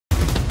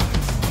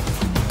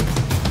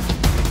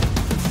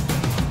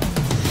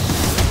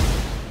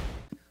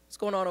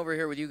going on over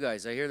here with you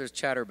guys? I hear there's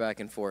chatter back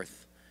and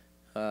forth.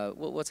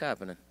 What's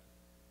happening?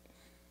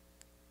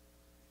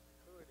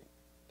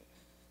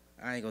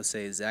 I ain't gonna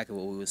say exactly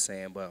what we were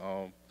saying, but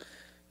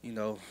you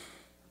know,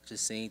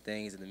 just seeing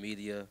things in the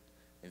media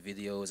and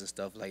videos and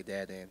stuff like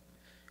that, and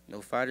you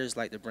know, fighters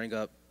like to bring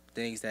up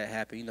things that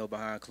happen, you know,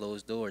 behind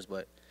closed doors,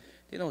 but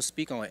they don't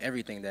speak on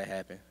everything that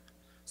happened.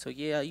 So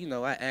yeah, you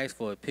know, I asked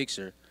for a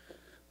picture,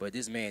 but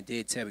this man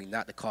did tell me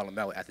not to call him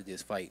out after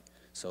this fight.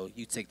 So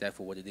you take that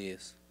for what it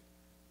is.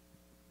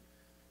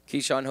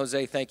 Keyshawn,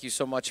 Jose, thank you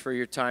so much for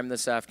your time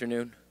this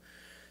afternoon.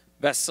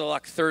 Best of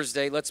luck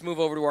Thursday. Let's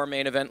move over to our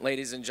main event,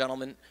 ladies and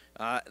gentlemen.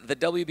 The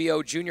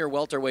WBO Junior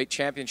Welterweight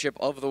Championship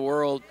of the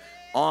World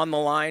on the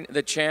line.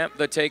 The champ,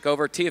 the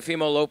takeover,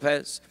 Teofimo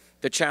Lopez.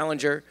 The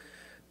challenger,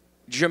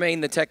 Jamaine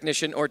the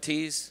Technician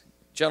Ortiz.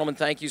 Gentlemen,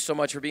 thank you so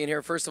much for being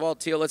here. First of all,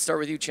 Teo, let's start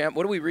with you, champ.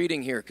 What are we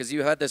reading here? Because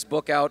you had this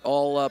book out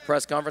all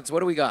press conference. What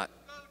do we got?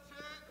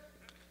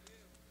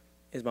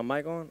 Is my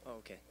mic on? Oh,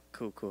 okay,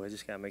 cool. I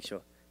just got to make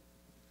sure.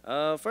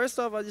 First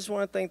off, I just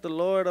want to thank the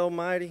Lord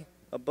Almighty.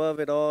 Above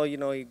it all, you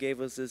know, he gave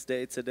us this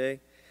day today.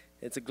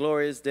 It's a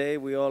glorious day.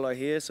 We all are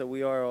here, so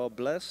we are all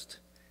blessed.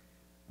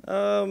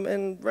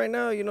 And right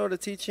now, you know, the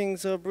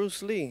teachings of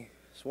Bruce Lee.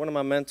 It's one of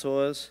my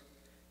mentors,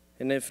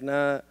 and if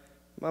not,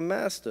 my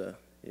master,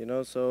 you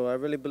know, so I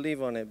really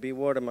believe on it. Be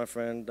water, my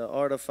friend. The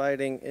art of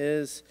fighting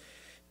is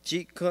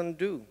Jeet Kune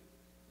Do,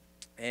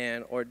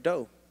 or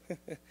Do.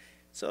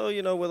 So,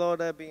 you know, with all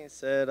that being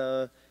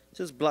said,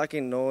 just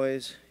blocking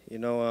noise, you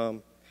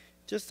know,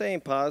 just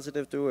staying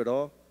positive through it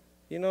all,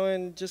 you know,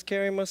 and just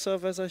carrying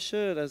myself as I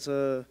should, as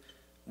a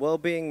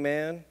well-being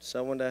man,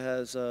 someone that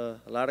has a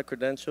lot of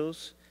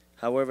credentials,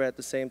 however, at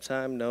the same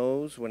time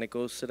knows when it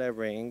goes to that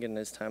ring and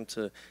it's time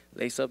to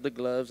lace up the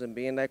gloves and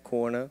be in that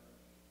corner.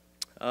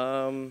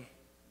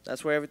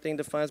 That's where everything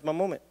defines my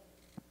moment.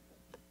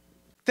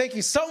 Thank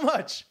you so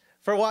much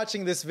for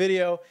watching this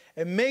video,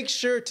 and make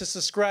sure to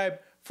subscribe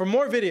for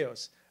more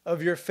videos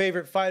of your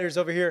favorite fighters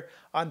over here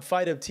on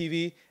Fight Up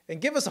TV,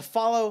 and give us a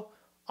follow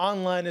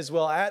online as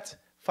well at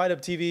Fight Up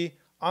TV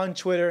on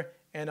Twitter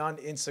and on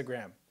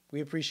Instagram.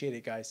 We appreciate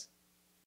it, guys.